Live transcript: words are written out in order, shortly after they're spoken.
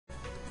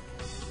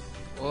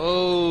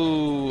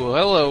Oh,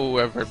 hello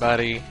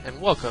everybody,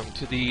 and welcome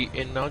to the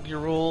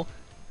inaugural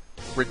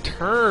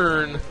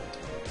return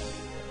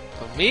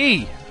of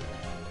me.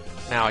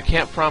 Now, I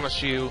can't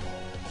promise you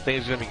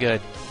things are going to be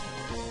good.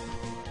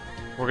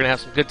 We're going to have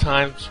some good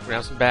times, we're going to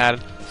have some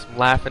bad, some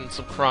laughing,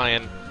 some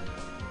crying,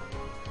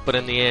 but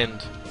in the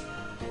end,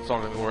 it's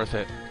all going to be worth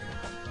it.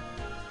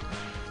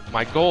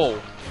 My goal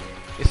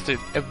is to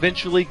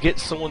eventually get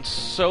someone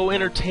so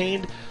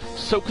entertained,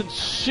 so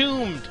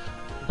consumed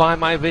by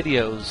my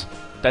videos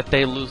that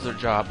they lose their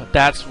job.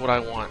 That's what I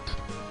want.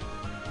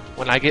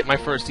 When I get my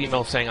first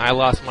email saying I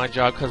lost my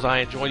job because I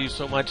enjoy you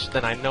so much,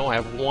 then I know I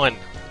have won,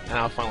 and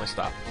I'll finally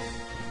stop.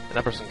 And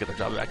that person can get their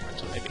job back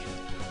eventually, maybe.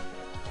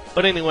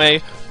 But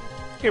anyway,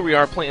 here we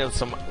are playing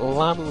some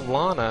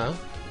Mulana.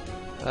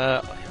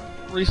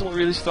 Recently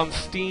released on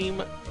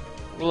Steam.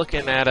 We're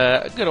looking at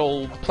a good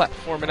old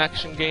platform and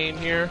action game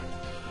here.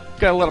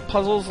 Got a lot of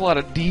puzzles, a lot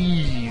of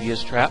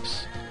devious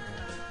traps.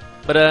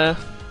 But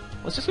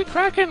let's just get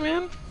cracking,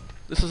 man.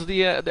 This is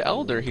the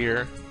Elder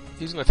here.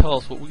 He's gonna tell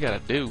us what we gotta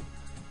do.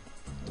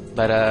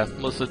 But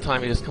most of the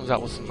time he just comes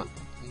out with some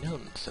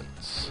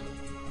nonsense.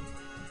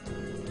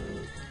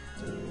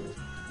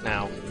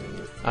 Now,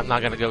 I'm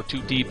not gonna go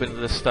too deep into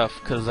this stuff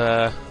because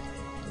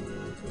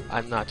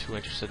I'm not too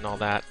interested in all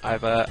that.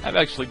 I've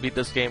actually beat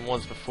this game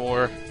once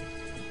before.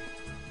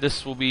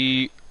 This will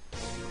be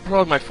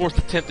probably my fourth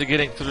attempt at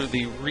getting through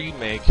the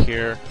remake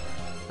here.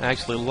 I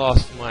actually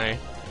lost my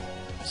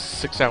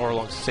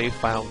 6-hour-long save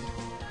file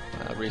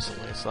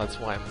recently, so that's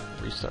why I'm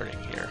restarting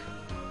here.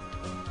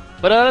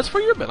 But that's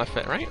for your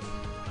benefit, right?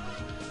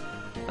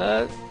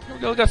 Here we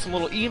go. We got some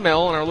little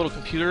email on our little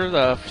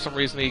computer. For some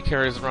reason, he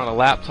carries around a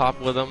laptop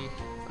with him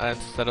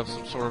instead of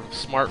some sort of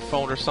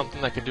smartphone or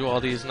something that can do all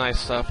these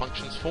nice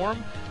functions for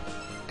him.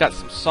 Got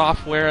some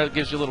software that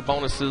gives you little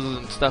bonuses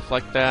and stuff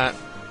like that.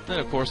 And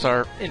of course,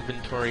 our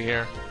inventory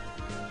here.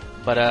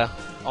 But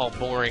all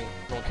boring.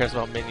 No one cares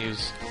about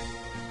menus.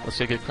 Let's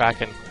get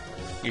cracking.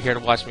 You're here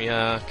to watch me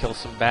kill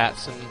some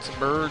bats and some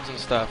birds and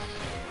stuff.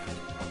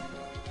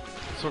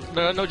 So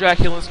no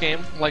Dracula in this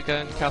game, like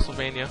in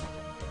Castlevania.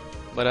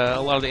 But a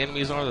lot of the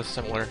enemies are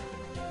similar.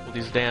 With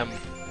these damn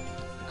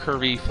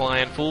curvy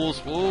flying fools.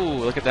 Whoa,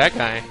 look at that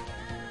guy.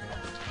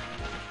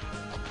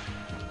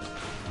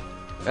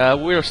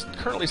 We're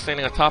currently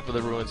standing on top of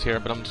the ruins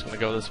here, but I'm just going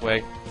to go this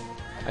way.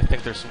 I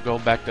think there's some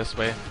gold back this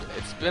way.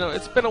 It's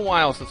been a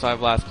while since I've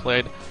last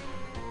played.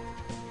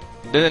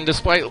 Then,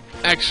 despite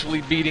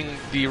actually beating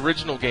the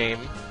original game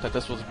that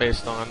this was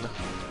based on,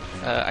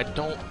 I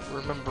don't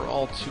remember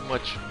all too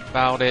much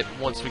about it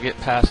once we get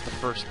past the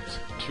first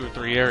 2 or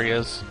 3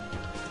 areas.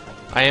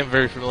 I am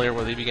very familiar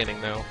with the beginning,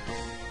 though.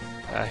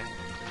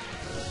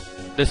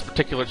 This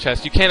particular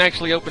chest, you can't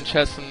actually open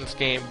chests in this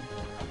game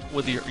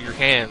with your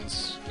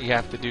hands. You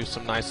have to do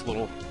some nice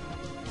little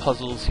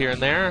puzzles here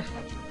and there.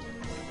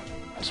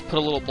 Just put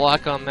a little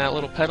block on that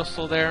little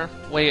pedestal there,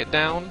 weigh it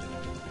down.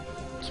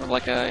 Sort of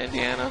like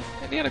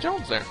Indiana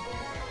Jones there.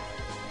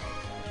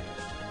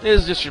 It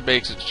is just your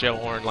basic shell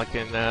horn, like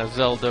in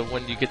Zelda,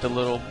 when you get the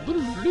little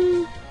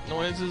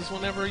noises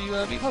whenever you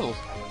beat puzzles.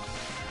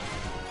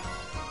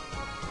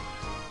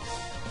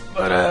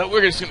 But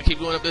we're just gonna keep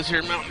going up this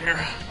here mountain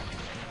here.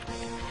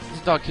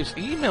 This dog keeps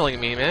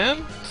emailing me,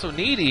 man. So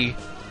needy.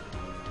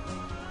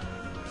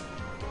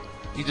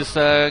 He just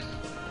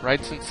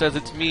writes and says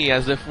it's me,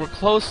 as if we're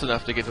close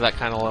enough to get to that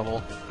kind of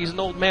level. He's an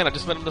old man. I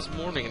just met him this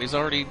morning, and he's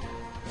already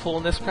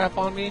pulling this crap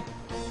on me?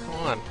 Come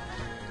on.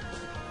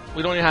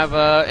 We don't even have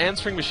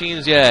answering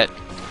machines yet.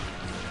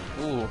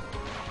 Ooh.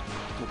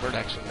 Cool bird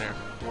action there.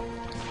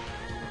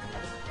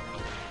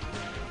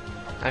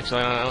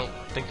 Actually, I don't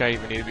think I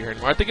even need to be here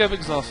anymore. I think I've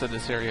exhausted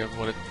this area of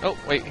what it... Oh,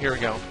 wait, here we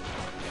go.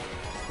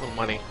 A little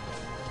money.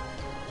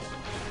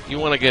 You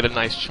want to get a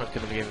nice chunk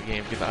in the beginning of the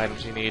game, get the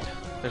items you need.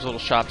 There's little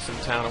shops in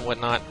town and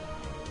whatnot.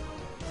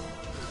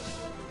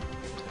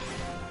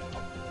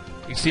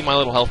 You can see my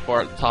little health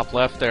bar at the top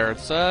left there.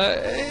 It's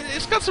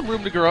got some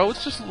room to grow.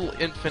 It's just a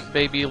little infant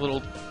baby,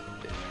 little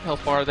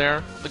health bar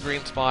there, the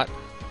green spot.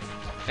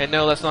 And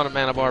no, that's not a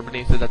mana bar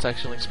beneath it. That's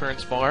actually an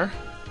experience bar.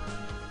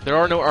 There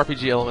are no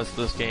RPG elements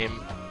to this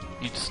game.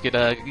 You just get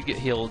you get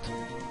healed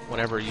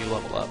whenever you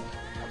level up.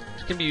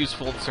 It can be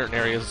useful in certain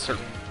areas.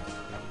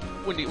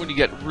 When you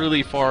get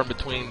really far in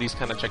between these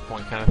kind of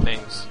checkpoint kind of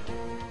things,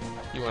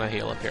 you want to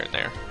heal up here and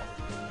there.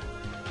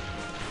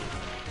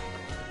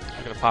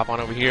 I'm gonna pop on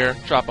over here,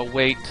 drop a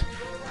weight.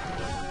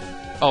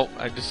 Oh,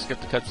 I just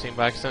skipped the cutscene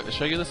by accident to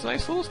show you this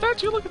nice little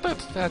statue. Look at that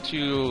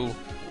statue.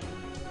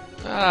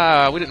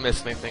 Ah, we didn't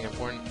miss anything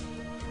important.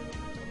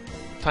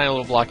 Tiny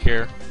little block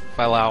here.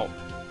 Fell out.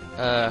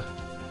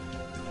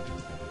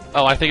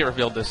 Oh, I think it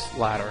revealed this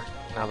ladder,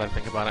 now that I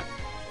think about it.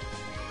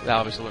 That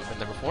obviously wouldn't have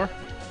been there before.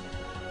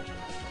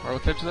 Or we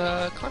could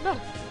climb down.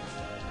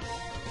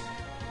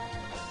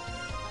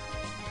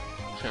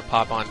 Just gonna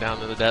pop on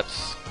down to the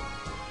depths.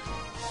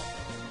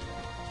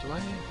 Do I?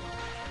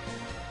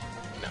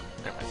 No,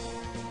 never mind.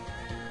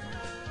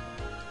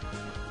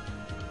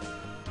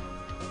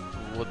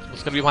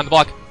 What's gonna be behind the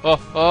block?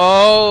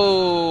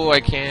 Oh, I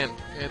can't.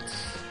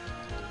 It's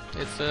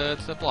It's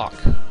a block.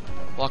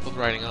 A block with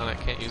writing on it.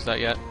 Can't use that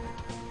yet.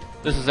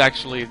 This is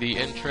actually the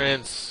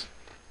entrance.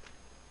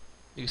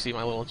 You see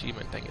my little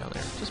achievement thing down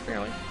there, just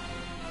barely.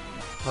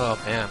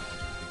 Oh man,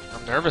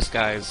 I'm nervous,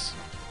 guys.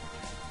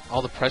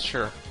 All the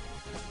pressure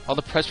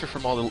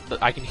from all the.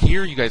 I can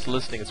hear you guys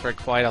listening. It's very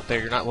quiet out there.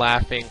 You're not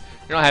laughing.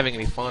 You're not having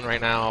any fun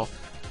right now.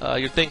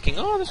 You're thinking,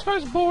 "Oh, this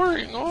guy's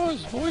boring. Oh,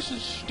 his voice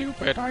is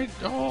stupid.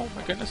 Oh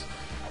my goodness."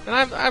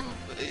 And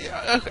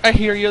I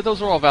hear you.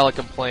 Those are all valid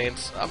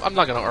complaints. I'm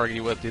not gonna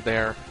argue with you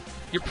there.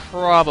 You're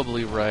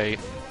probably right.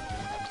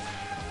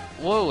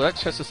 Whoa, that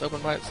chest just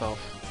opened by itself.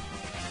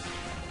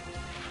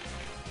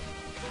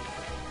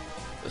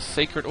 The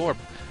Sacred Orb.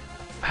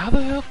 How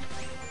the hell?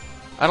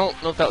 I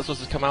don't know if that was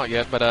supposed to come out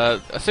yet, but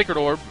a Sacred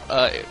Orb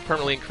it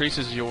permanently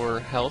increases your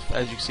health.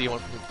 As you can see, it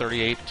went from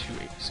 38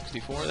 to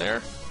 64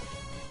 there.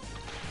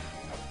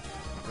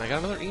 And I got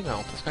another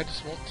email. This guy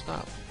just won't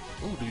stop.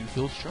 Ooh, do you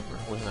feel stronger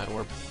with that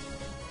orb?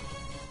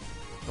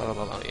 Blah, blah,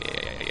 blah, blah.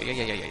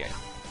 Yeah.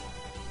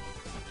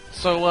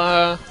 So,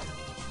 I'm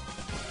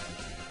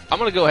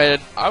gonna go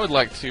ahead. I would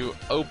like to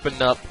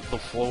open up the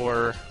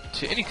floor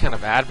to any kind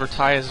of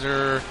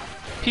advertiser,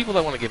 people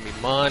that want to give me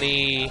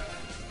money,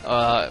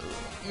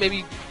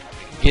 maybe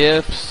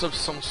gifts of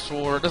some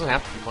sort. It doesn't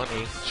have to be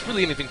money. It's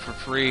really anything for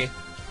free.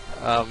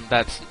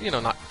 That's, you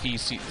know, not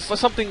PC. It's like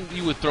something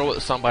you would throw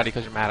at somebody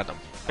because you're mad at them,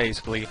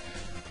 basically.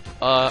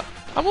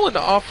 I'm willing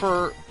to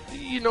offer,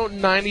 you know,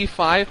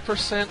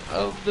 95%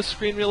 of the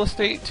screen real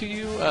estate to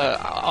you.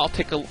 I'll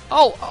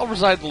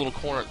reside in the little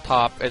corner at the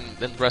top, and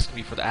then the rest can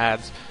be for the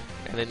ads.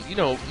 And then, you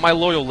know, my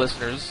loyal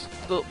listeners,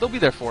 they'll be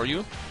there for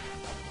you,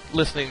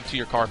 listening to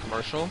your car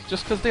commercial,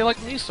 just because they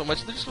like me so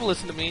much. They're just gonna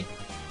listen to me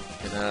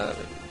and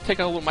take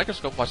out a little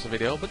microscope, watch the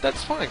video. But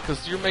that's fine,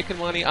 because you're making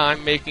money,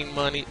 I'm making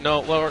money.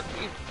 No, or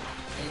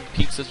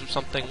pizzas or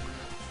something,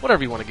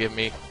 whatever you want to give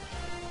me.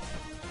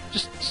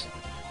 Just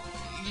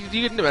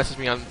you can message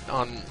me on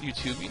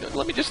YouTube. You know,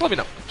 let me know. Just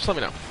let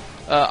me know.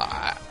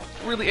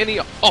 Really, any?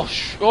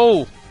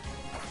 Oh,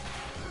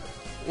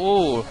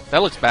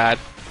 that looks bad.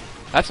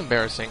 That's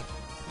embarrassing.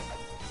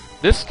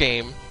 This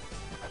game,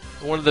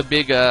 one of the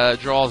big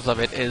draws of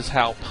it is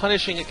how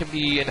punishing it can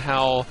be, and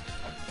how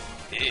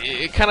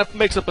it kind of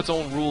makes up its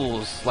own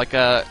rules. Like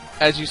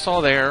as you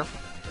saw there,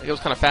 it was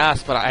kind of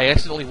fast, but I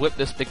accidentally whipped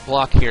this big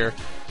block here.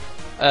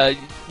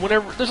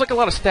 Whenever there's like a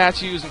lot of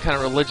statues and kind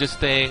of religious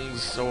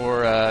things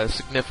or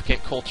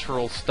significant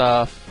cultural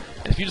stuff,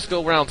 and if you just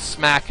go around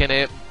smacking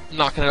it,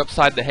 knocking it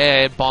upside the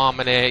head,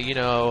 bombing it, you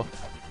know,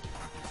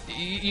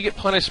 you get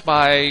punished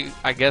by,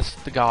 I guess,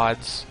 the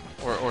gods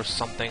or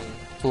something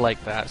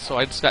like that. So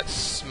I just got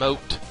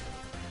smoked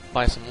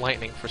by some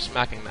lightning for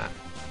smacking that.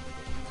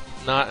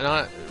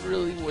 Not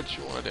really what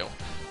you want to do.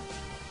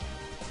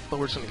 But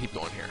we're just gonna keep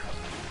going here.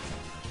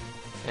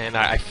 And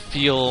I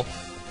feel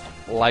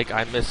like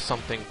I missed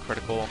something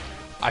critical.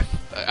 I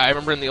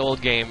remember in the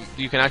old game,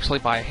 you can actually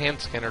buy a hand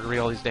scanner to read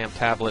all these damn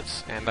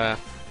tablets, and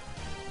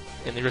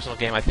in the original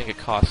game, I think it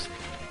cost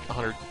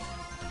 100.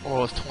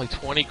 Oh, it's only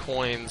 20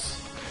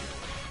 coins.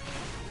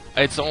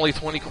 It's only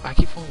 20. I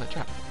keep falling in that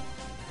trap.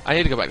 I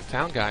need to go back to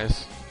town,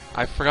 guys.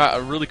 I forgot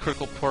a really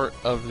critical part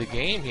of the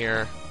game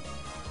here.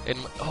 And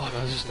I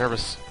was just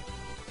nervous.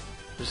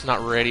 Just not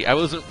ready. I'm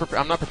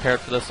not prepared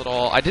for this at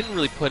all. I didn't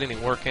really put any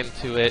work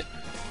into it.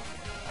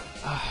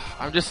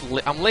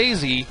 I'm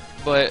lazy,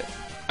 but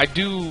I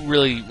do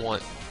really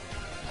want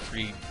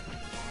free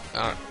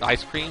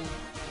ice cream.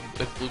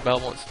 If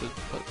Bluebell wants to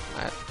put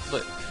that.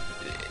 But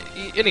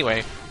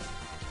anyway,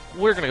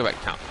 we're gonna go back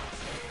to town,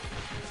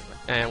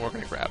 and we're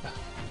gonna grab.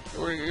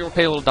 We're gonna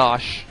pay a little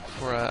dosh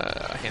for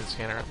a hand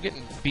scanner. I'm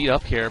getting beat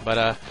up here,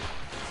 but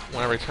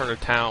when I return to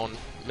town,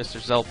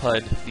 Mr.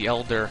 Zelpud, the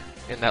Elder,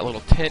 in that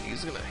little tent,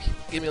 he's gonna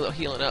give me a little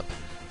healing up,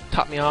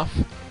 top me off.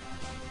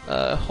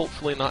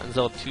 Hopefully not in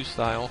Zelda 2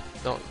 style.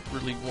 Don't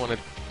really want to,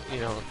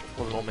 you know,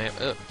 with an old man.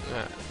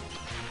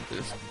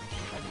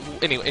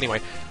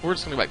 Anyway, we're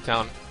just gonna go back to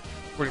town.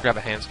 We're gonna grab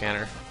a hand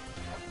scanner.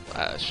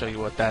 Show you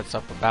what that's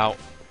up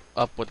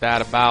with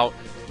that about.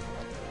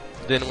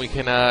 Then we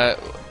can,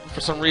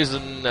 for some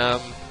reason,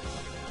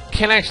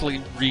 can't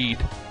actually read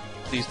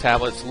these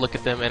tablets, look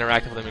at them,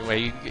 interact with them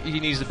anyway. He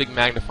needs a big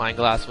magnifying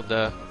glass with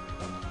a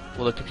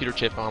computer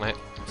chip on it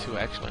to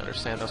actually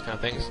understand those kind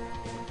of things.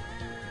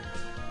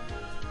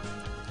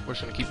 We're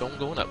just gonna keep on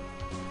going up.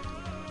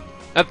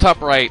 At the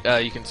top right,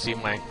 you can see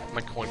my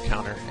coin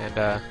counter,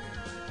 and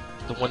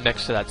the one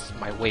next to that's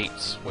my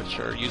weights, which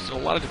are used in a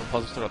lot of different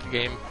puzzles throughout the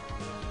game.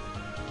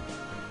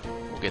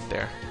 We'll get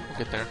there.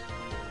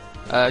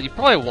 You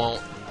probably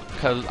won't,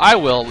 because I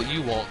will, but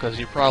you won't, because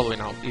you're probably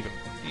not even.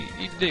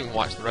 You didn't even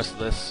watch the rest of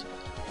this.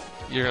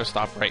 You're gonna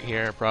stop right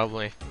here,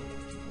 probably.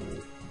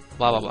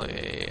 Blah blah blah.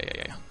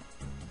 Yeah.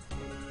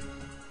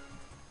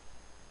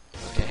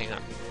 Okay, hang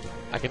on.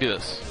 I can do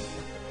this.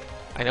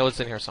 I know it's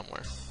in here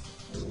somewhere.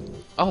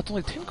 Oh, it's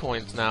only 10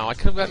 coins now. I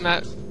could have gotten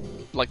that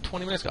like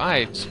 20 minutes ago.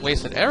 I just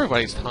wasted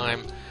everybody's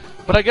time.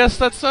 But I guess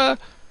that's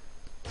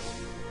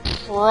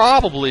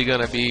probably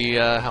gonna be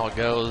how it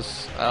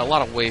goes. A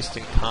lot of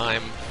wasting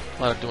time,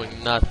 a lot of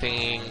doing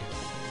nothing.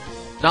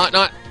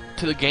 Not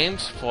to the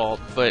game's fault,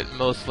 but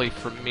mostly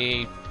for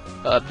me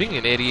being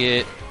an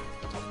idiot,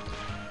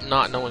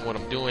 not knowing what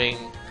I'm doing,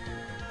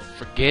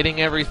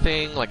 forgetting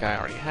everything like I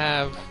already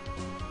have.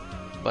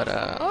 But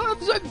I'll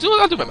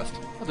do my best.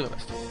 I'll do my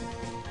best.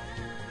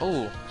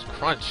 Oh, it's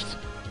crunched.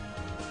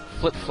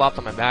 Flip-flopped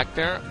on my back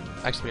there.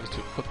 Actually, means to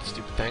equip the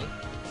stupid thing.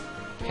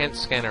 Hand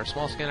scanner.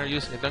 Small scanner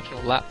used in conjunction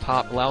with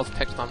laptop allows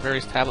text on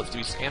various tablets to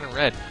be scanned and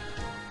read.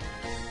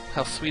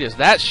 How sweet is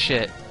that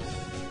shit?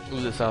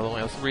 Move this out of the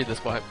way. Let's read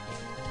this part.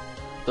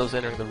 Those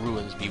entering the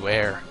ruins,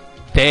 beware.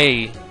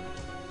 They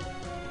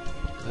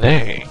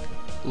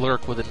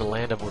lurk within the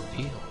land of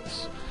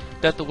ordeals.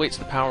 Death awaits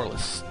the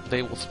powerless.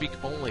 They will speak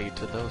only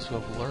to those who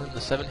have learned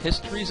the 7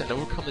 histories and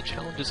overcome the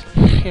challenges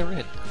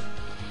herein.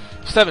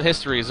 7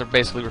 histories are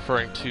basically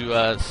referring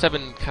to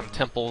 7 kind of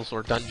temples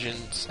or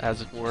dungeons,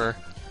 as it were.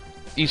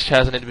 Each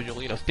has an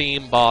individual,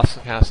 theme, boss,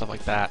 and kind of stuff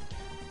like that.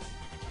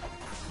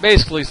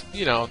 Basically,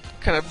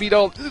 kind of beat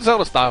all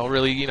Zelda style,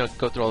 really.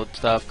 Go through all the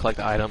stuff, collect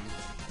the item,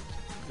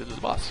 get to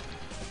the boss.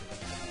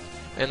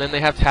 And then they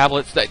have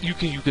tablets that you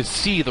can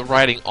see the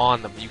writing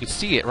on them. You can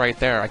see it right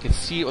there. I can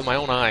see it with my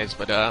own eyes,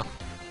 but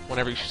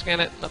whenever you scan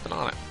it, nothing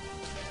on it.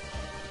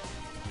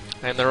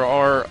 And there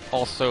are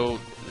also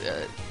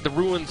the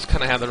ruins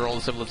kind of have their own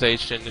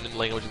civilization and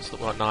language and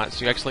whatnot,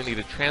 so you actually need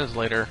a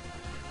translator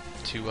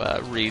to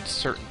read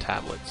certain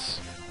tablets.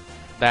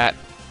 That,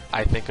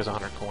 I think, is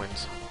honor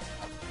coins.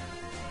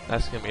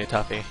 That's going to be a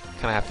toughie.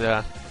 Kind of have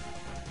to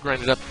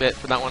grind it up a bit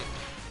for that one.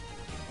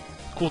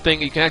 Cool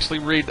thing, you can actually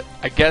read,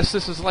 I guess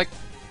this is like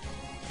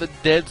the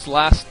dead's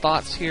last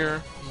thoughts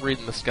here. I'm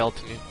reading the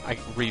skeleton. I'm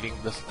reading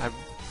this.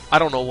 I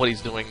don't know what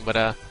he's doing, but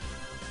a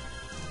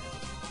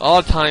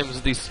lot of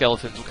times these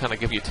skeletons will kind of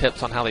give you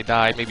tips on how they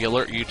died, maybe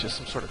alert you to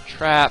some sort of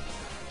trap,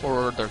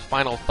 or their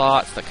final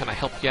thoughts that kind of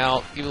help you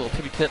out, give you little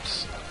tippy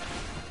tips.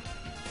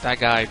 That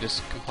guy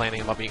just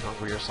complaining about being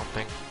hungry or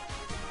something.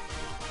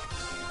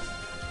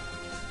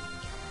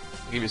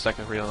 I'll give you a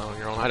second to read on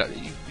your own.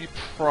 You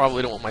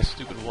probably don't want my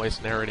stupid voice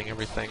narrating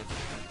everything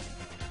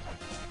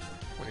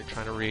when you're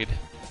trying to read.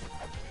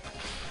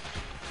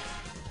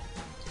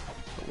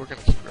 But we're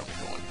gonna keep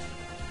going.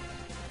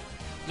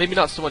 Maybe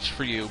not so much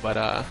for you, but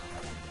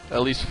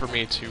at least for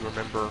me to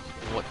remember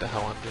what the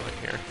hell I'm doing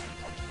here.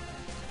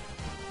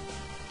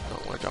 I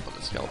don't want to drop on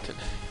the skeleton,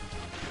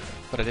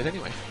 but I did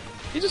anyway.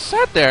 He just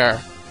sat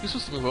there. He's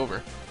supposed to move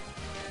over.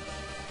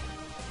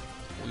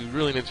 We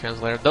really need a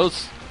translator.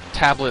 Those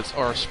tablets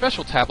are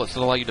special tablets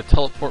that allow you to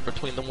teleport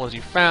between the ones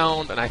you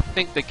found, and I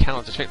think they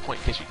count as a checkpoint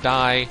in case you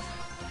die.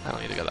 I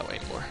don't need to go that way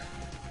anymore.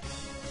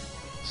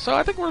 So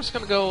I think we're just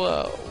gonna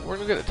go. We're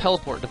gonna get a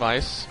teleport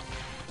device,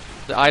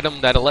 the item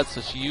that lets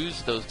us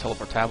use those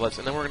teleport tablets,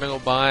 and then we're gonna go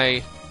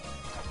buy.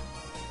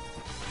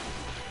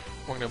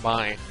 We're gonna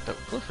buy the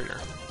glyph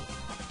reader,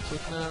 so we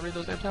can read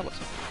those damn tablets.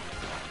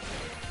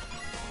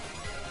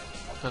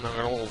 And I've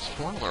got a little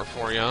spoiler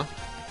for you.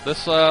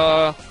 This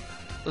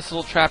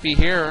little trappy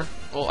here.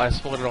 Oh, I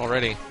spoiled it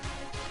already.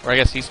 Or I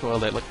guess he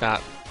spoiled it. Look at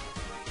that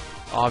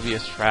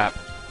obvious trap.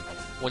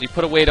 When you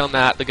put a weight on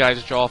that, the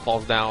guy's jaw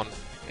falls down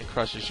and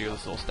crushes you.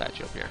 This little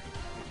statue up here.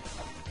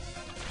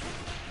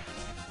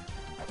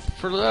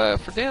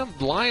 For damn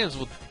lions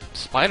with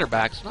spider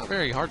backs, not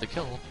very hard to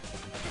kill.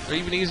 They're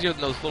even easier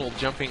than those little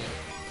jumping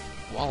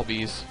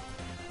wallabies.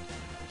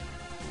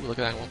 Ooh, look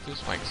at that one through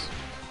spikes.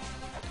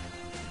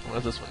 What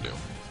does this one do?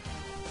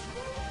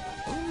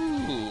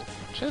 Ooh,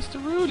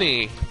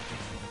 Chesteroonie.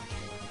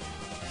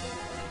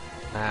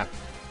 Nah,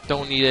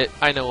 don't need it.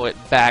 I know it.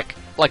 Back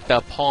like the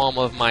palm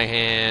of my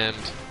hand.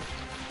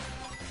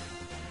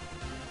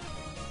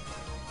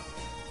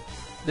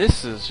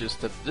 This is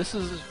just this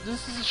is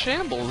a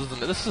shambles,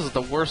 isn't it? This is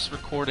the worst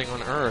recording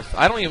on Earth.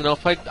 I don't even know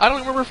if I don't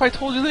remember if I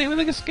told you the name of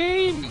this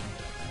game.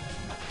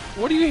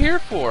 What are you here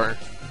for?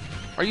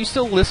 Are you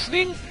still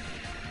listening?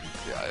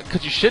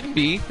 Because you shouldn't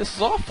be. This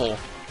is awful.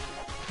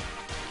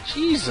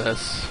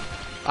 Jesus.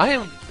 I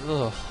am...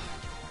 Ugh.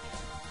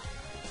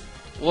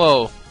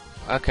 Whoa.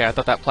 Okay, I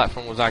thought that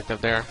platform was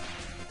active there.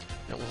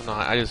 It was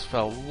not. I just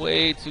fell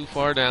way too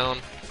far down.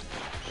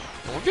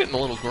 And we're getting a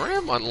little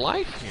grim on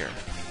life here.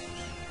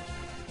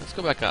 Let's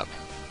go back up.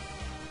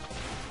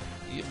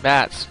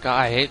 Bats. God,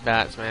 I hate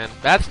bats, man.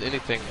 Bats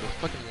anything.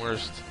 They're fucking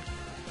worst.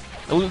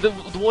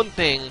 The one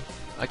thing...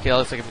 Okay,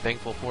 all I can be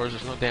thankful for is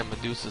there's no damn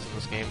Medusas in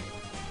this game.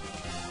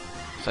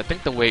 So I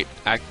think the weight...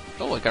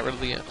 Oh, I got rid of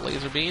the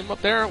laser beam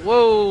up there.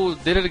 Whoa,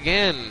 did it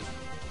again.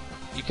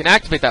 You can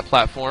activate that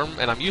platform,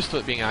 and I'm used to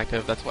it being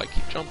active. That's why I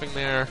keep jumping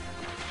there.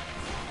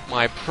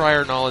 My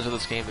prior knowledge of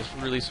this game is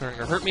really starting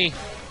to hurt me.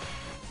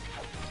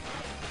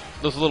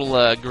 Those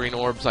little green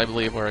orbs, I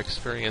believe, are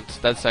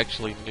experienced. That's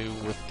actually new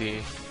with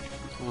the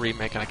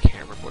remake, and I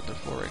can't remember what they're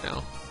for right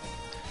now.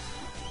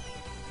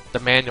 The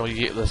manual you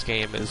get in this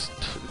game is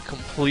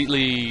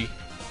completely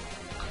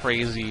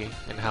crazy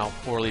in how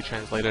poorly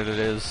translated it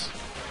is.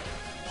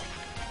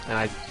 And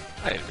I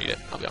didn't read it,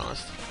 I'll be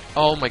honest.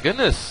 Oh my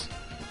goodness!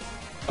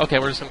 Okay,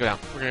 we're just gonna go down.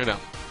 We're gonna go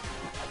down.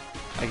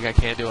 I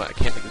can't do it. I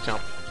can't make the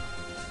jump.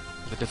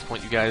 I'm gonna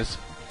disappoint you guys.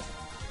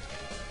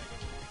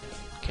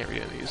 can't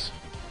read any of these.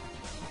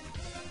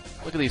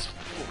 Look at these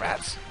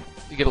rats.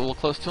 You get a little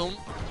close to them,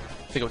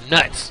 they go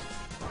nuts.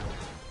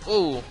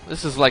 Oh,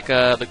 this is like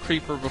the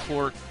creeper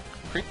before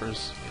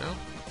creepers, you know?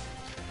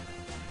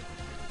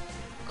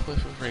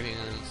 Cliff of Radiance.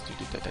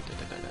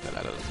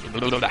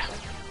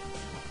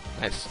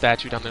 That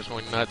statue down there's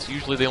going nuts.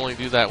 Usually they only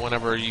do that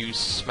whenever you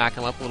smack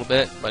him up a little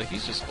bit, but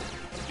he's just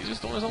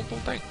doing his own little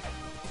thing.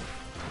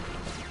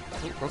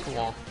 Ooh, broke the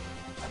wall.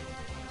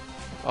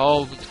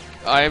 Oh,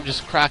 I am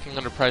just cracking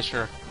under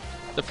pressure.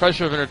 The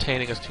pressure of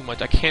entertaining is too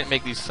much. I can't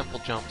make these simple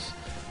jumps.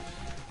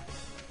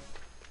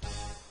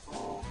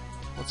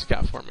 What's it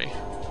got for me?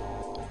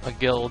 A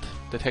guild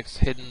detects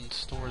hidden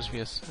stores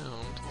via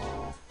sound.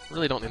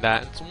 Really don't need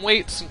that. And some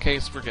weights in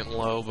case we're getting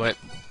low, but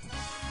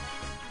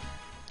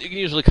you can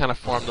usually kind of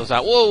farm those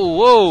out. Whoa,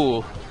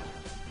 whoa!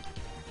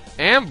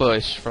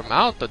 Ambush from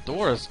out the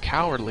doors,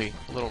 cowardly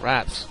little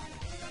rats.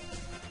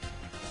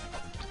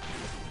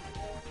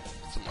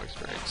 Some more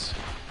experience.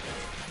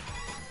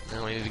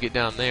 Now we need to get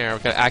down there.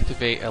 We've got to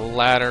activate a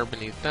ladder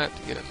beneath that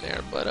to get in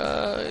there. But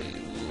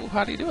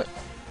how do you do it?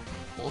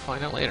 We'll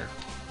find out later.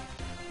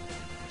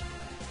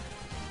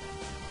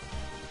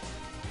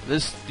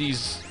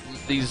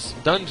 These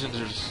dungeons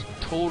are just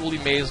totally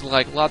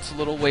maze-like, lots of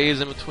little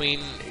ways in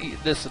between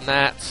this and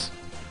that.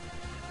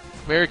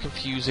 Very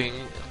confusing.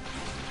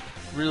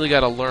 Really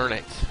gotta learn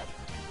it.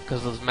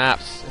 Because those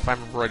maps, if I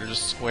remember right, are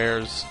just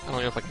squares. I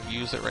don't know if I can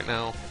use it right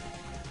now.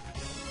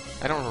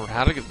 I don't remember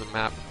how to get the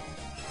map.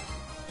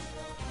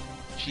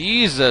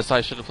 Jesus,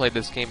 I should have played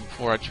this game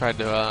before I tried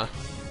to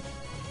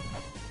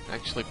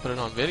actually put it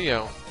on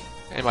video.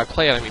 And by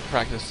play it, I mean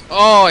practice.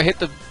 Oh, I hit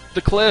the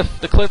cliff.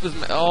 The cliff is...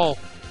 Oh.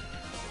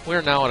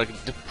 We're now at a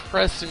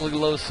depressingly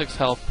low 6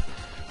 health.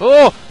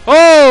 Oh!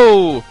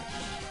 Oh!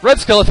 Red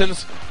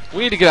skeletons!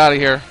 We need to get out of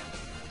here.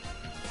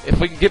 If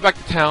we can get back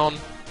to town,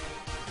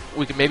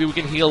 maybe we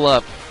can heal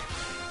up.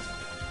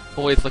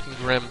 Boy, it's looking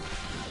grim.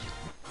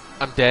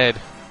 I'm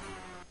dead.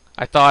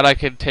 I thought I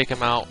could take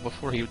him out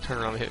before he would turn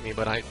around and hit me,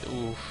 but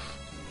oof.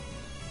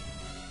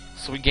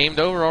 So we gamed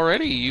over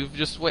already. You've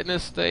just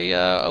witnessed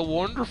a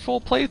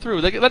wonderful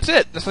playthrough. That's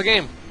it. That's the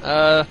game.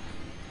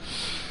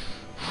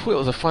 It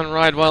was a fun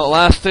ride while it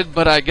lasted,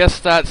 but I guess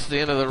that's the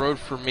end of the road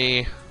for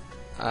me.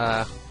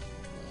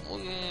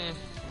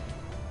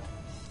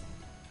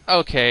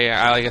 Okay,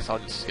 I guess I'll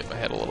just skip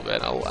ahead a little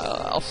bit.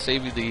 I'll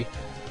save you the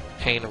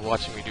pain of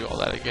watching me do all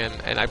that again,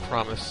 and I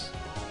promise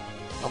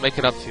I'll make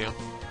it up to you.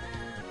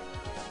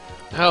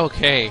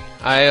 Okay,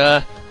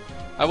 I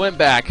went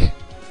back,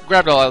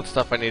 grabbed all that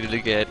stuff I needed to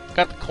get,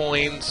 got the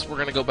coins. We're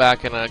gonna go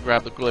back and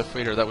grab the glyph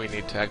reader that we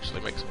need to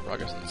actually make some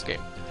progress in this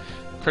game.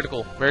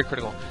 Critical, very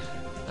critical.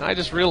 And I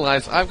just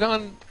realized I've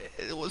gone,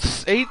 it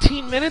was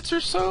 18 minutes or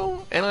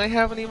so, and I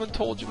haven't even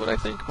told you what I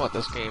think about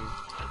this game.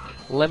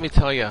 Let me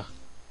tell you,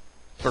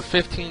 for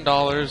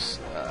 $15,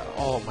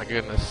 oh my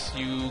goodness,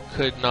 you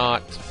could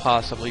not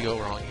possibly go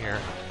wrong here.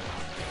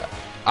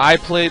 I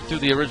played through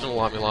the original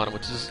Mulana,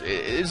 which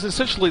is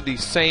essentially the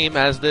same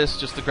as this,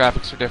 just the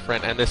graphics are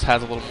different, and this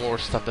has a little more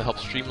stuff to help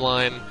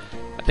streamline.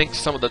 I think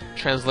some of the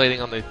translating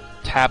on the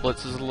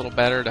tablets is a little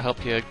better to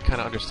help you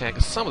kind of understand,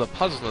 because some of the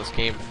puzzles in this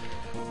game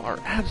are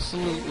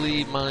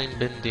absolutely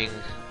mind-bending,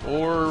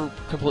 or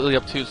completely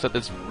obtuse that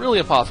it's really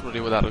impossible to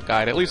do without a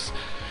guide. At least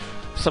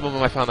some of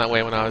them I found that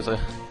way when I was a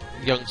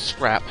young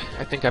scrap.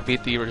 I think I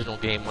beat the original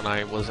game when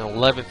I was in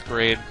 11th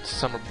grade,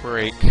 summer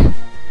break.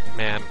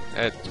 Man,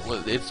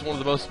 it's one of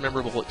the most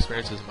memorable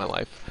experiences in my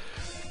life.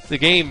 The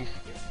game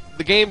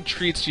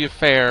treats you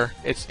fair.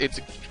 It's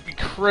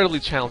incredibly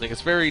challenging.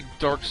 It's very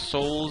Dark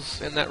Souls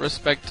in that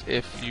respect,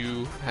 if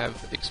you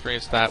have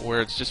experienced that,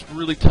 where it's just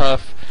really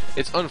tough,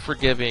 it's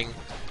unforgiving,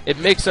 it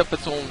makes up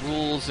its own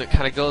rules, it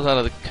kind of goes out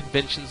of the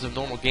conventions of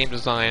normal game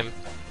design,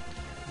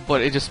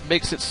 but it just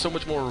makes it so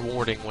much more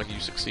rewarding when you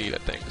succeed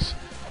at things.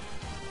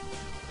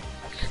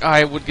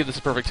 I would give this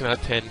a perfect 10 out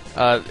of 10.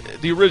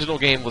 The original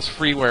game was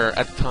freeware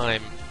at the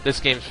time.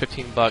 This game's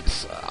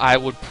 $15. I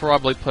would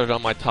probably put it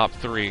on my top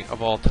 3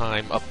 of all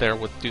time, up there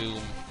with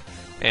Doom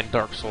and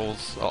Dark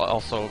Souls,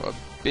 also a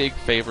big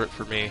favorite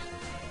for me.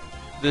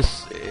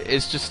 This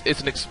is it's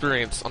an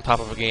experience on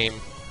top of a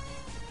game.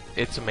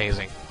 It's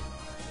amazing.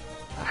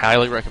 I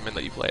highly recommend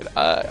that you play it.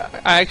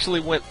 I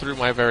actually went through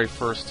my very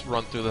first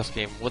run through this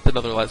game with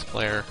another Let's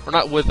Player. Or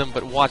not with him,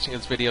 but watching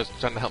his videos,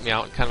 trying to help me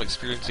out and kind of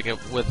experiencing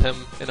it with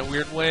him in a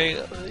weird way.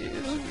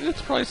 It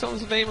probably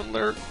sounds lame and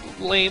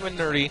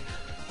nerdy,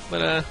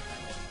 but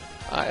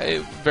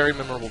very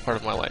memorable part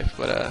of my life.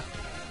 But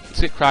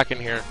let's get cracking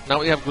here. Now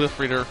we have Glyph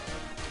Reader.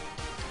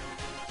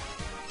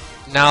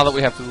 Now that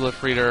we have the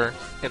Glyph Reader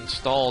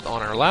installed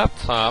on our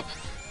laptop,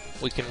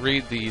 we can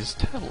read these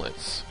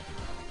tablets.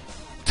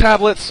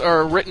 Tablets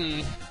are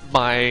written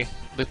by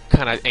the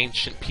kind of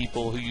ancient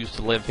people who used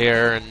to live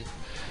here and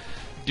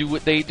do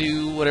what they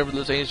do, whatever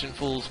those ancient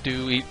fools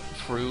do, eat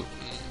fruit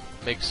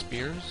and make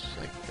spears.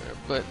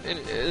 But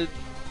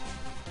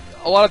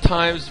a lot of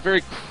times,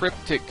 very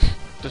cryptic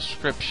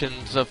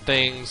descriptions of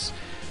things,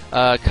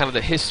 kind of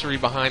the history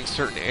behind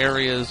certain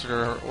areas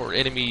or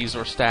enemies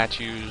or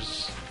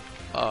statues.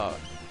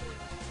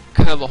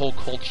 kind of the whole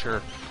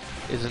culture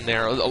is in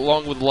there,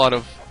 along with a lot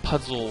of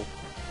puzzle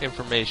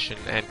information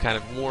and kind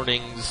of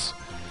warnings,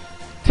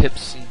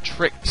 tips and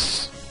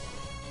tricks.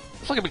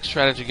 It's like a big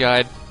strategy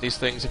guide, these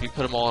things, if you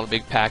put them all in a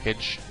big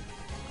package.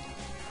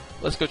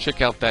 Let's go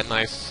check out that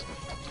nice...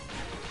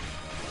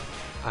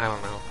 I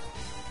don't know.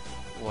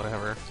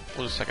 Whatever.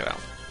 We'll just check it out.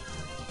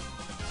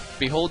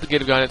 Behold the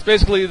Gate of Guidance.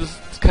 Basically,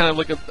 it's kind of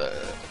like a...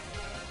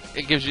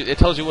 it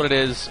tells you what it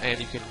is, and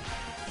you can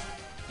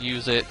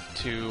use it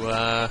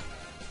to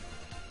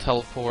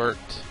teleport.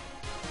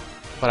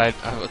 But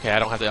okay, I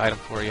don't have the item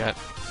for it yet.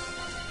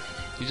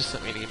 You just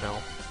sent me an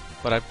email,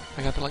 but I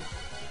got the link.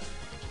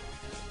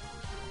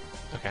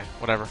 Okay,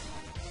 whatever.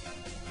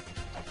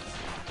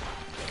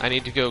 I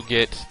need to go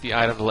get the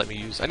item to let me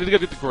use. I need to go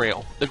get the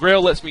Grail. The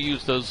Grail lets me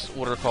use those,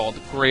 what are called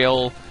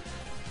Grail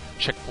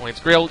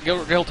checkpoints,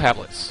 Grail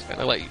tablets, and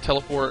they let you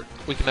teleport.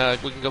 We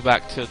can go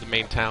back to the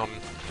main town.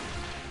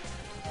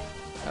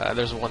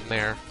 There's one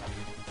there,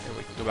 and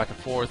we can go back and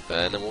forth,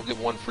 and then we'll get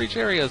one for each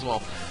area as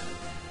well.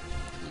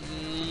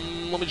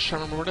 Let me just try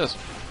to remember where it is.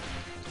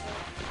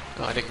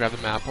 Oh, I didn't grab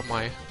the map on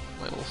my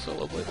little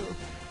solo playthrough.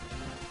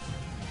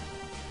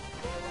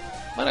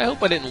 But I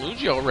hope I didn't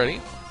lose you already.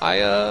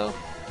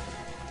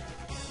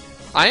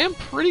 I am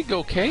pretty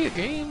okay at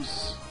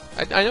games.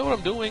 I know what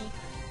I'm doing.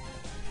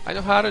 I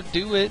know how to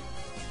do it.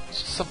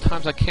 It's just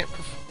sometimes I can't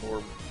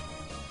perform.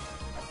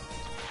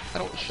 I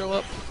don't show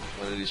up.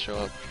 When did he show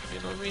up? You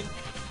know what I mean?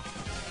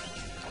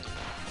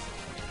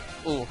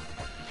 Ooh.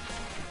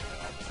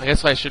 I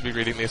guess I should be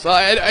reading these.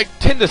 I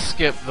tend to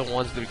skip the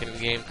ones at the beginning of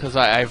the game because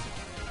I've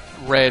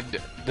read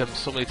them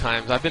so many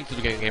times. I've been to the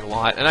beginning of the game a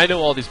lot, and I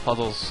know all these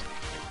puzzles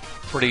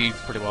pretty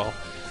well.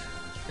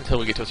 Until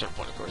we get to a certain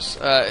point, of course.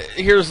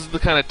 Here's the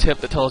kind of tip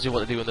that tells you what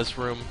to do in this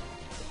room.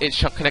 It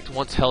shall connect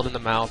once held in the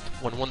mouth.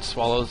 When one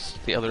swallows,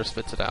 the other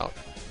spits it out.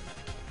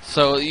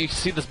 So you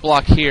see this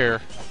block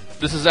here.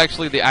 This is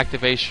actually the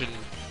activation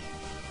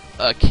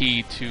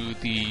key to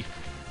the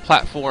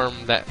platform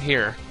that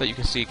you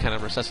can see kind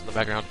of recessed in the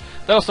background.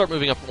 That'll start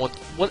moving up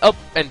up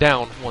and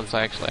down once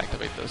I actually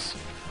activate this.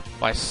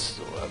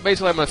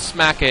 Basically, I'm going to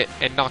smack it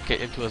and knock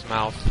it into his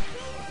mouth.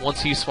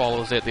 Once he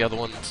swallows it, the other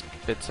one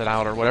spits it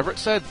out, or whatever it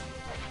said.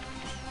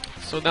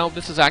 So now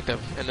this is active,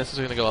 and this is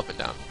going to go up and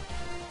down.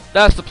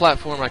 That's the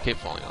platform I keep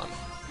falling on,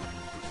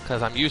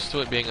 because I'm used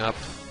to it being up.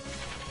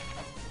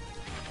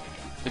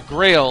 The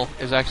Grail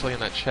is actually in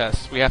that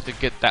chest. We have to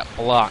get that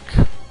block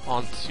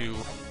onto...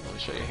 Let me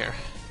show you here.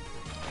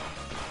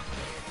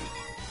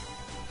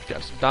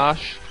 Grab some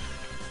dash.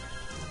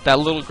 That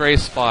little gray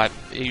spot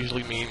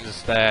usually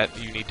means that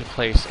you need to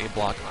place a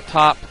block on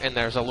top, and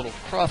there's a little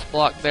cross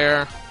block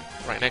there,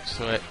 right next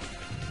to it.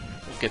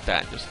 We'll get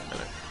that in just a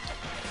minute.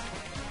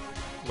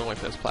 I'm gonna wait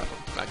for this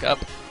platform to come back up.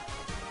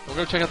 We're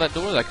gonna check out that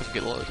door that I couldn't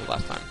get loaded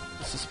last time.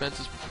 The suspense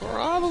is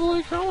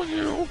probably killing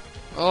you.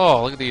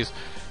 Oh, look at these.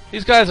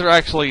 These guys are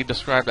actually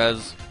described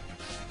as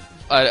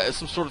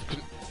some sort of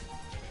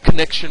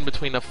connection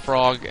between a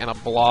frog and a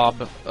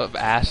blob of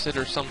acid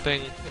or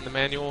something in the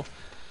manual.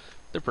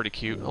 They're pretty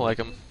cute. I like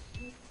them.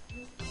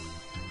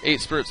 8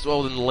 spirits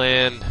dwell in the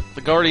land.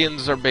 The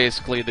guardians are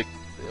basically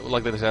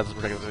like they said,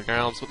 protecting the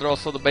grounds, but they're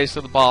also the base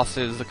of the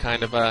bosses, the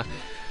kind of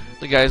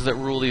the guys that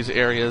rule these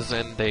areas,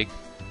 and they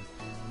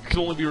can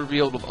only be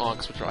revealed with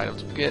onks, which are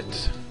items we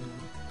get.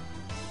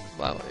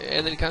 Wow,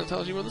 and then it kind of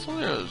tells you where this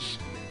one is.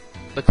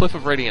 The Cliff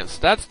of Radiance.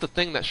 That's the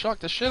thing that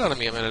shocked the shit out of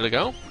me a minute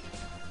ago.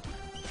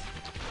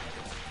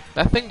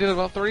 That thing did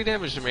about 30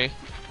 damage to me.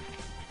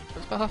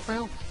 That's about half my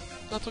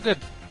health. Not so good.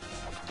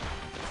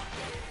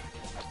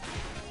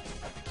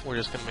 We're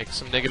just gonna make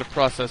some negative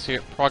progress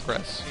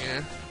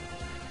here.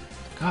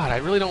 God, I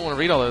really don't want to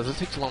read all those. It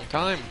takes a long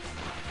time.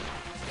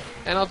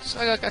 And I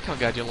kind of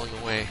guide you along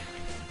the way.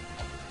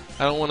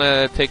 I don't want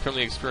to take from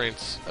the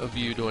experience of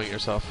you doing it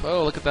yourself.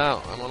 Oh, look at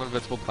that. I'm on an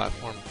invincible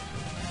platform.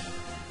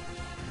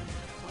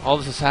 All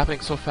this is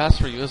happening so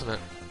fast for you, isn't it?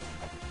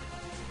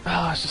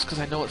 Oh, it's just because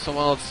I know it so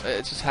well.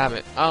 It's just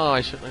habit. Oh,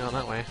 I shouldn't have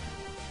gone that way.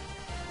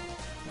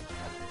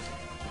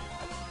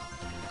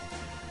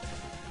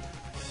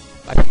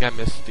 I think I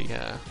missed the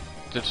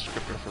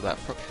descriptor for that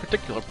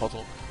particular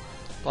puzzle.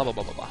 Blah, blah,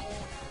 blah, blah, blah.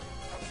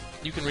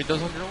 You can read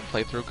those on your own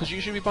playthrough, because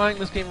you should be buying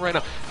this game right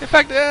now. In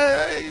fact,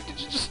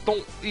 just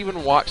don't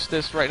even watch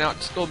this right now.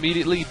 Just go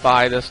immediately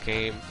buy this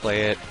game,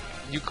 play it.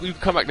 You can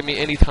come back to me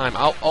anytime.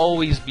 I'll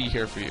always be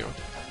here for you.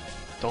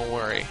 Don't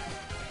worry.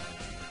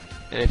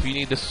 And if you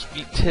need the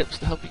sweet tips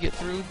to help you get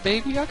through,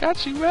 baby, I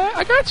got you, man.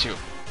 I got you.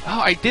 Oh,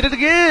 I did it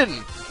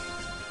again!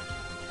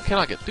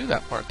 Cannot get through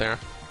that part there.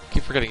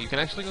 Keep forgetting. You can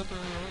actually go through...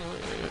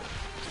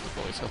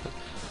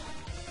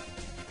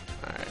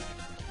 Alright.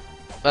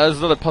 There's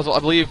another puzzle. I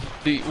believe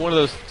one of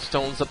those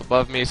stones up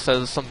above me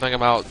says something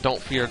about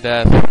don't fear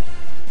death.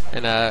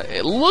 And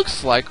it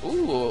looks like,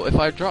 ooh, if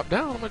I drop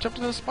down, I'm gonna jump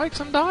to the spikes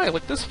and die,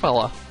 like this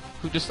fella.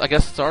 Who just, I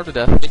guess, starved to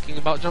death thinking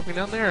about jumping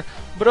down there.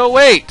 But oh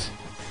wait!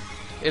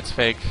 It's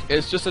fake.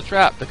 It's just a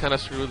trap to kind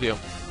of screw with you.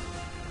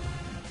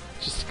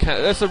 Just kind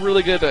of, that's a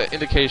really good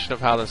indication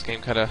of how this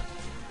game kind of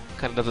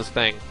does its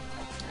thing.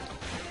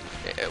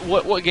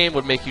 what game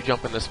would make you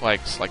jump into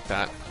spikes like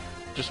that?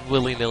 Just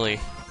willy-nilly.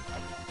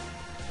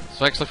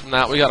 So actually from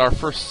that, we got our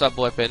first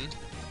sub-weapon.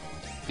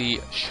 The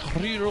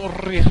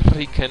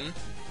Shuriken.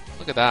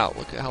 Look at that.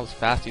 Look at how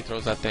fast he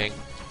throws that thing.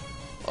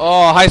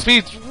 Oh, high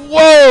speed!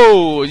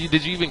 Whoa!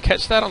 Did you even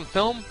catch that on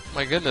film?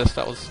 My goodness,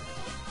 that was...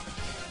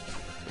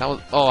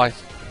 Oh, I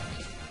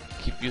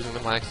keep using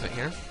them by accident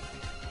here.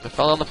 I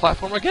fell on the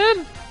platform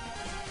again!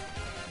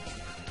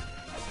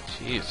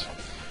 Jeez.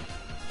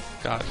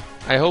 God.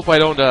 I hope I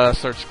don't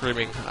start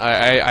screaming.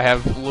 I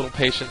have little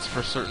patience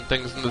for certain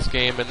things in this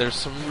game, and there's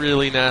some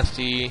really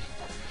nasty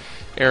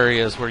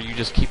areas where you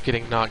just keep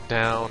getting knocked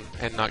down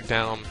and knocked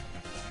down.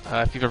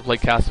 If you've ever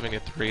played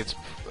Castlevania 3,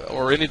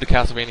 or any of the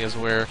Castlevanias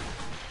where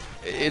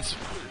it's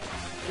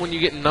when you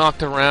get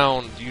knocked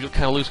around, you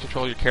kind of lose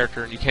control of your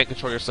character and you can't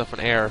control yourself in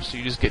air, so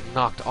you just get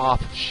knocked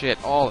off of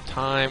shit all the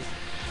time.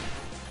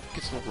 It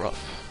gets a little rough.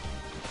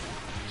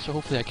 So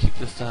hopefully I keep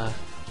this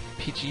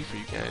PG for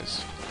you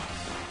guys.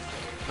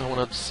 I don't want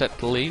to upset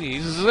the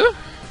ladies.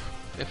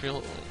 If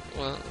you're...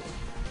 well...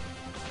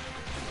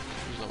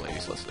 there's no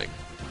ladies listening.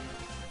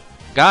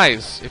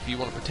 Guys, if you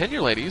want to pretend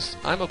you're ladies,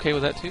 I'm okay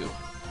with that too.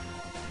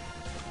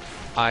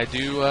 I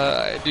do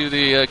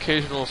the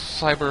occasional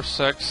cyber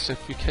sex,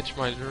 if you catch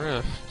my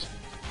drift.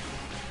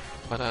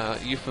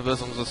 But,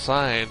 euphemisms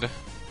aside...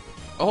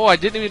 oh, I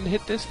didn't even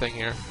hit this thing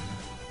here.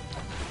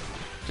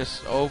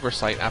 Just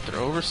oversight after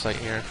oversight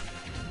here.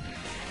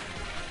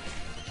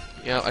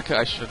 Yeah,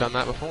 I should have done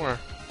that before.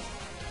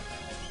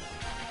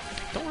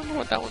 Don't remember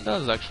what that one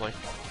does, actually.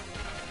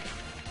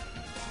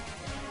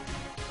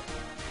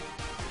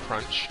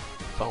 Crunch.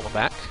 Fell on the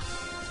back.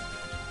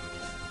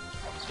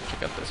 Let's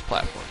check out this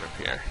platform up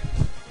here.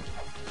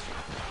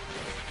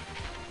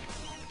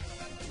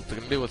 What's it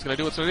gonna do? What's it gonna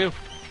do? What's it gonna do?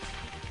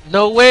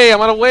 No way!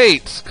 I'm out of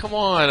weights! Come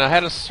on! I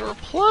had a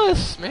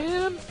surplus,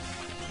 man!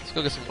 Let's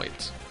go get some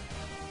weights.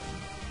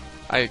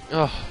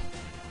 Ugh.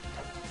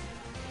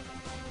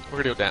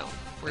 We're gonna go down.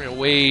 We're gonna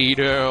way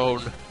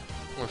down.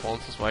 We're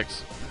falling some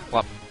spikes.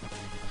 Flop.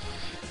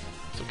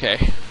 It's okay.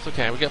 It's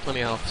okay. We got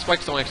plenty of health.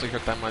 Spikes don't actually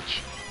hurt that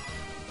much.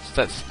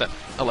 It's that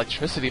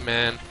electricity,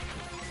 man.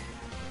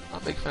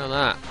 Not a big fan of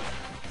that.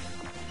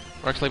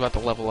 We're actually about to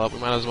level up. We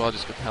might as well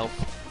just get the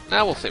health.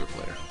 Now we'll save it for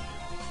later.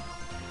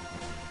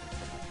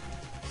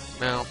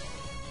 Now,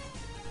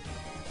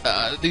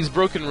 these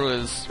broken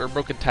ruins, or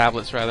broken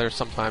tablets rather,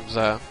 sometimes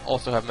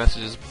also have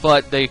messages,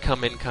 but they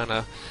come in kind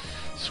of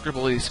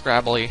scribbly,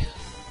 scrabbly.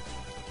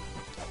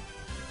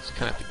 Just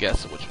kind of have to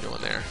guess at what you're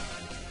doing there.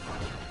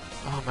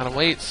 Oh, I'm out of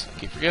weights. I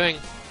keep forgetting.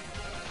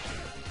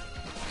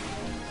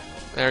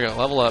 There we go.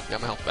 Level up.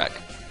 Got my health back.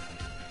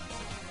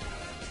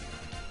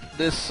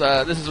 This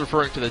is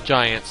referring to the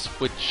giants,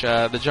 which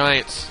the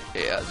giants.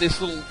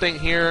 This little thing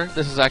here.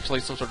 This is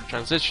actually some sort of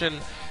transition.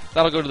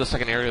 That'll go to the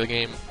second area of the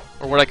game,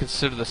 or what I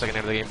consider the second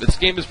area of the game. This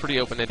game is pretty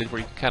open-ended, where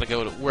you can kind of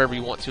go to wherever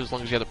you want to, as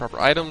long as you have the proper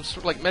items,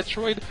 sort of like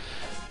Metroid.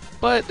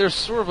 But there's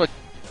sort of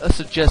a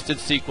suggested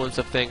sequence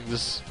of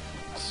things.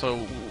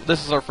 So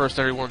this is our first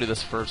area. We want to do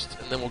this first,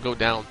 and then we'll go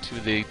down to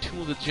the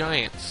Tomb of the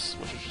Giants,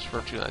 which is just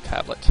referred to in that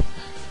tablet.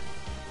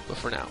 But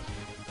for now,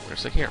 we're gonna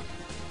stick here.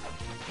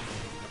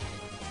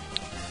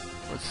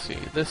 Let's see.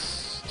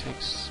 This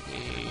takes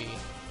me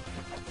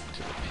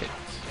to the pit.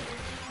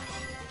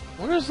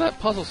 Where is that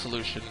puzzle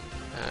solution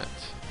at?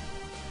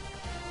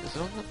 Is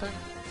it on that thing?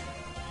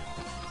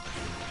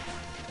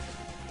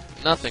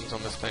 Nothing's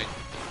on this thing.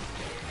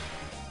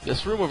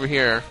 This room over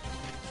here.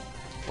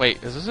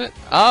 Wait, is this it?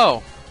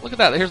 Oh! Look at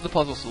that. Here's the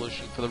puzzle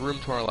solution for the room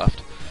to our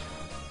left.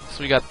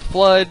 So we got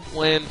flood,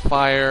 wind,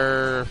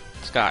 fire,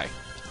 sky.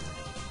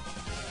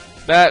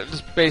 That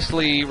just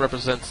basically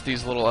represents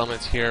these little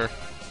elements here.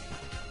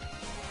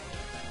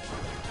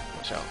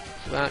 Watch out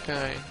for that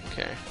guy.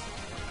 Okay.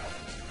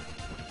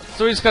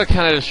 So we just gotta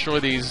kind of destroy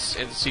these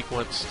in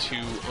sequence to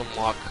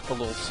unlock a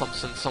little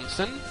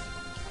something.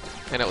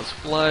 And it was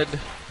flood,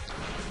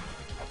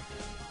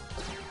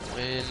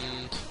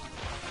 wind,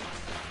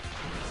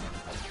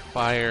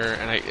 fire,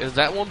 and is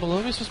that one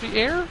below me supposed to be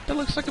air? That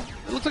looks like it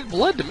looks like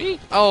blood to me.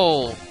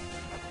 Oh,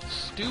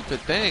 stupid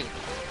thing.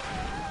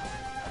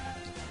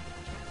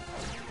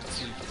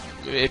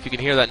 If you can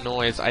hear that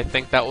noise, I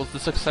think that was the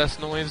success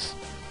noise.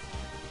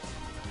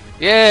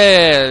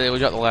 Yeah, we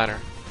got the ladder.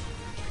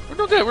 We're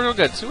doing good. We're doing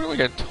good. So we're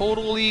doing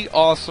totally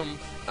awesome.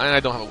 And I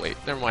don't have a weight.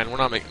 Never mind. We're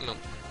not making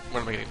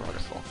any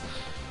progress at all.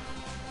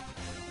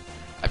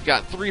 I've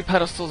got 3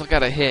 pedestals I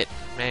gotta hit,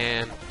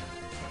 man.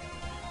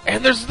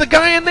 And there's the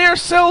guy in there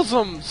sells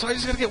them. So I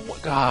just gotta get one.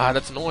 God,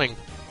 that's annoying.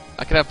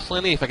 I could have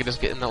plenty if I could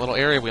just get in that little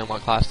area we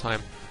unlocked last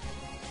time.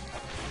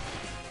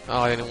 Oh,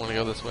 I didn't want to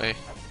go this way.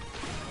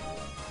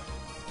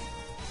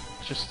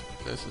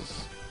 This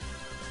is...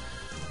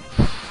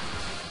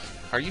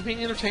 Are you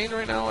being entertained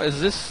right now? Is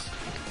this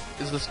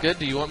good?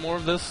 Do you want more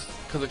of this?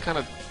 Because it kind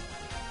of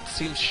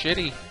seems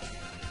shitty.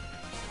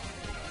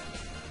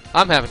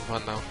 I'm having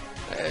fun though.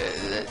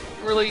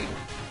 Really?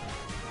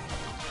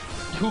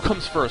 Who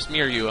comes first, me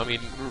or you? I mean,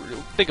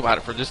 think about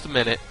it for just a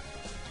minute.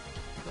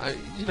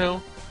 You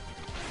know,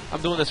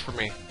 I'm doing this for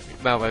me.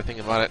 Now that I think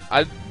about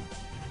it,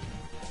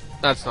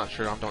 That's not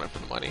true. I'm doing it for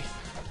the money.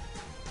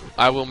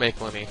 I will make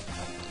money.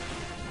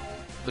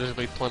 There's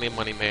gonna be plenty of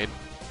money made.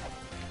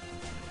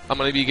 I'm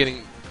gonna be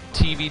getting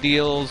TV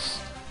deals.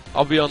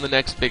 I'll be on the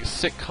next big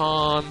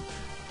sitcom.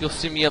 You'll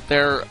see me up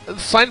there.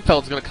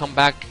 Seinfeld's gonna come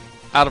back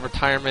out of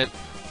retirement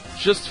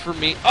just for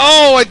me.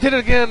 Oh, I did it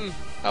again!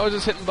 I was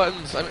just hitting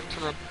buttons. I meant to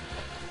turn around.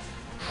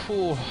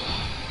 Whew.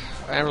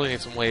 I really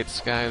need some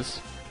weights, guys.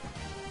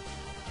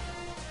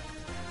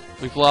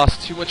 We've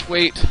lost too much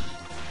weight.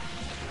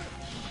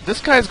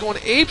 This guy's going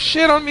ape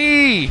shit on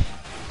me!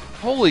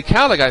 Holy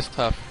cow, that guy's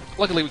tough.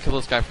 Luckily, we killed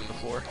this guy from the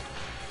floor.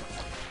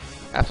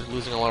 After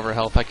losing all of our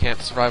health, I can't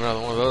survive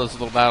another one of those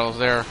little battles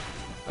there.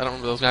 I don't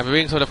remember those guys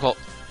being so difficult.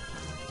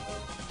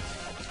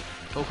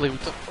 Hopefully, we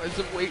can find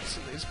some weights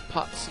in these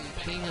pots and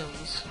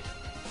pans.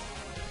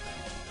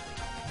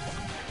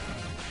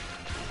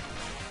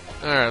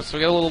 Alright, so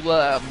we got a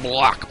little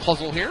block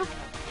puzzle here.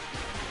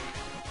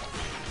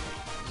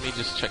 Let me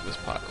just check this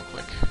pot real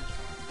quick.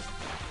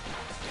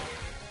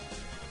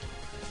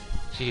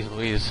 Jeez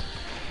Louise.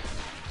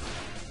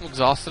 I'm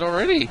exhausted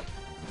already.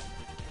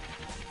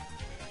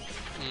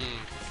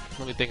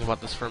 Let me think about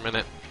this for a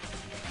minute.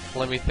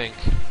 Let me think.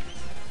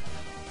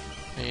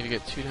 I need to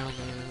get 2 down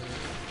there.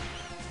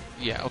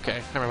 Yeah, okay.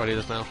 I remember what it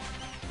is now.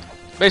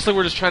 Basically,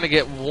 we're just trying to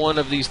get one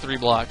of these 3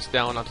 blocks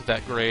down onto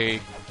that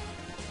gray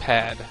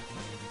pad.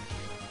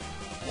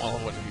 While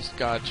one of these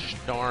gosh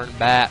darn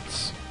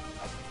bats.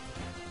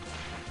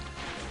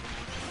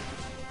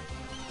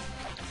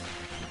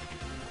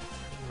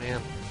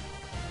 Man.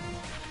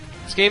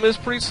 This game is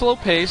pretty slow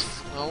paced,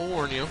 I'll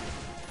warn you.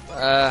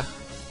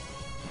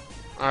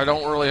 I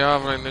don't really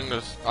have anything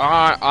to...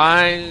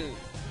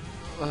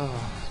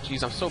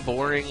 Jeez, I'm so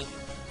boring.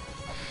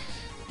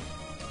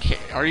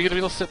 Are you gonna be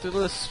able to sit through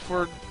this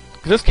for...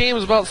 This game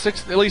is about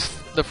at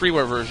least the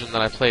freeware version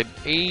that I played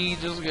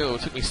ages ago.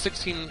 It took me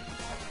 16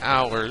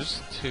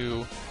 hours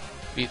to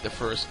beat the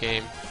first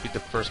game. Beat the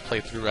first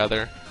playthrough,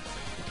 rather.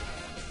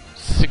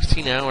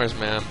 16 hours,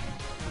 man.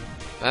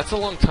 That's a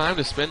long time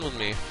to spend with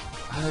me.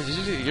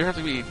 You have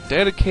to be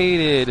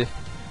dedicated.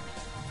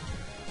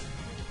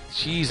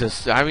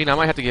 Jesus, I mean, I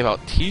might have to give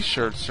out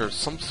T-shirts or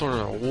some sort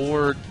of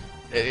award.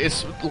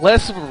 It's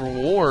less of a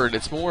reward.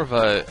 It's more of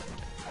a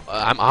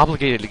I'm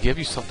obligated to give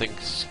you something,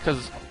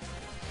 because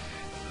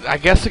I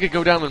guess I could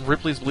go down in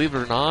Ripley's Believe It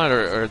or Not,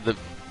 or the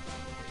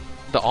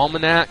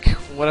Almanac,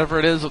 whatever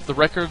it is, the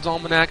Records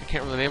Almanac. I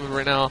can't remember the name of it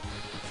right now.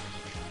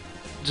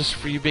 Just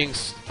for you being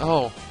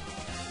I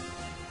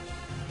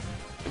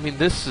mean,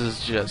 this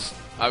is just...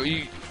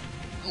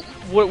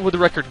 what would the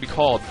record be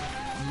called?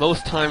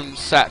 Most times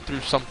sat through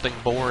something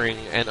boring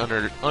and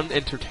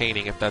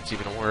unentertaining, if that's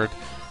even a word.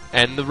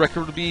 And the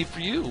record would be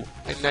for you.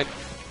 And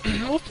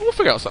we'll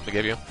figure out something to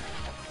give you.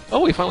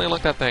 Oh, we finally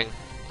unlocked that thing.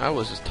 I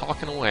was just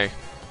talking away.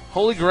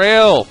 Holy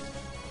Grail!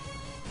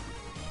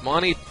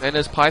 Monty and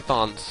his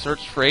Python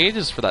searched for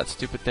ages for that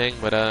stupid thing,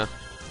 but, I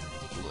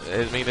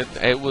mean, it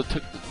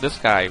took this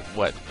guy,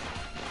 what,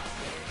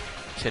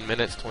 10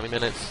 minutes, 20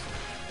 minutes?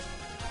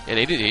 And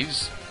he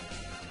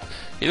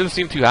doesn't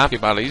seem too happy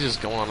about it. He's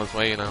just going on his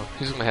way, you know.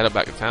 He's just gonna head up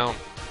back to town,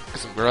 get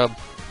some grub,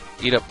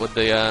 eat up with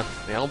the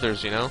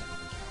elders, you know.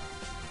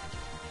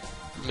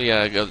 Let me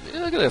go.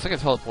 Look at this. I can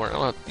teleport.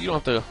 You don't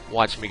have to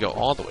watch me go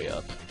all the way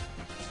up.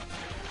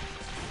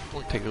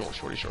 I'm gonna take a little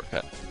shorty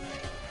shortcut.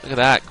 Look at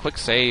that. Quick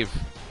save.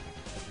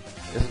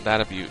 Isn't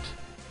that a beaut?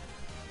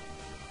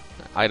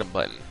 Item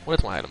button.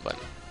 Where's my item button?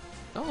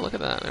 Oh, look at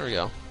that. There we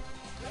go.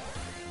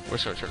 We're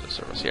just gonna turn the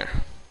service here.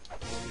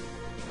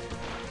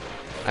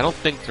 I don't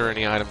think there are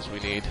any items we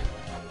need.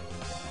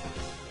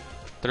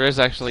 There is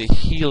actually a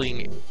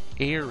healing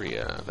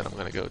area that I'm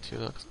going to go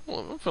to.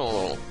 I'm feeling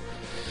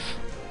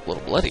a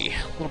little bloody.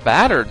 A little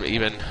battered,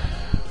 even.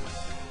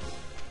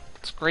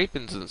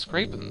 Scrapings and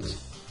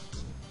scrapings.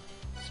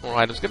 Some more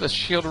items. Get a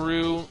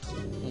Shieldaroo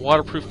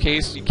waterproof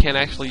case. You can't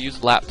actually use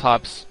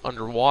laptops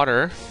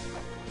underwater.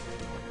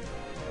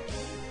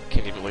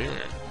 Can you believe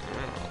it?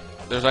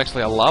 There's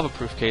actually a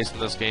lava-proof case in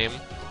this game.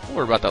 We'll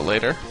worry about that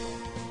later.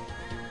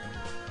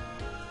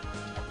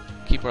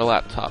 Keep our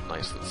laptop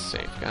nice and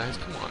safe, guys.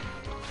 Come on.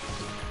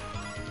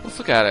 Let's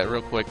look at it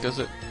real quick. Does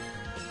it...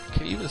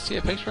 Can you even see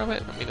a picture of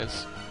it? I mean,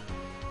 it's...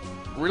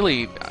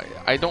 Really,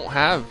 I don't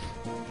have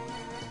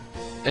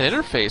an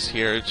interface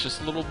here. It's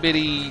just a little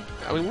bitty...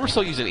 I mean, we're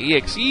still using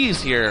EXEs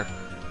here.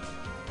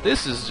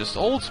 This is just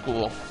old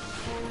school.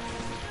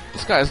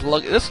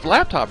 This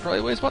laptop probably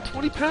weighs about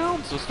 20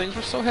 pounds. Those things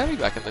were so heavy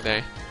back in the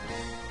day.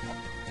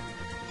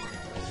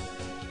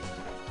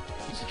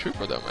 He's a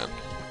trooper, though, man.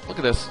 Look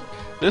at this.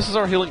 This is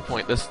our healing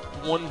point. This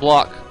 1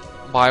 block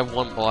by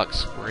 1 block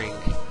spring.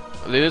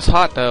 It is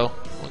hot, though.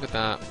 Look at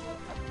that.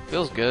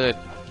 Feels good.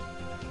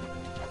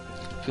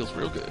 Feels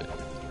real good.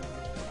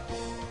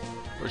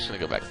 We're just gonna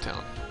go back to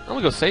town. I'm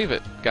gonna go save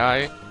it,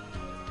 guy.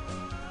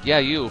 Yeah,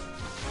 you.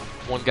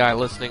 One guy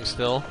listening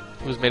still,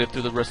 who's made it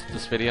through the rest of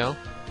this video.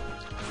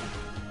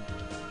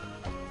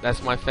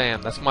 That's my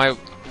fan. That's my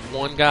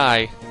one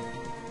guy.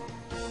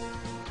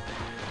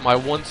 My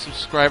 1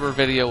 subscriber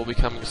video will be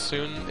coming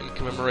soon in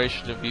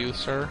commemoration of you,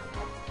 sir.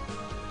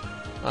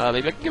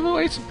 Maybe I can give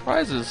away some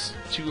prizes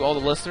to all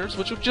the listeners,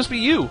 which would just be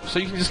you. So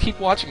you can just keep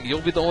watching.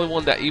 You'll be the only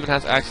one that even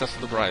has access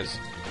to the prize.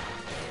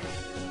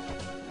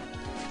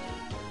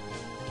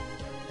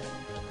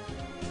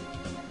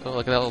 Oh,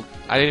 look at that!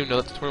 I didn't even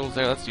know that tutorial was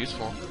there. That's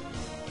useful.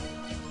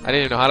 I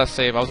didn't even know how to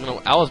save. I was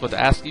about to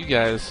ask you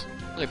guys.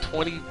 Like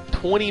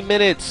 20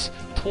 minutes.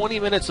 20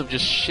 minutes of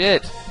just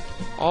shit.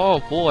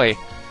 Oh boy.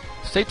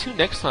 Stay tuned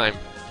next time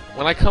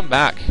when I come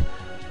back.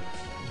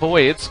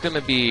 Boy, it's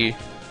gonna be.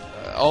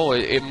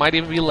 It might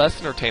even be less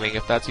entertaining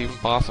if that's even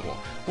possible.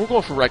 We're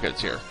going for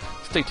records here.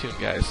 Stay tuned,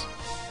 guys.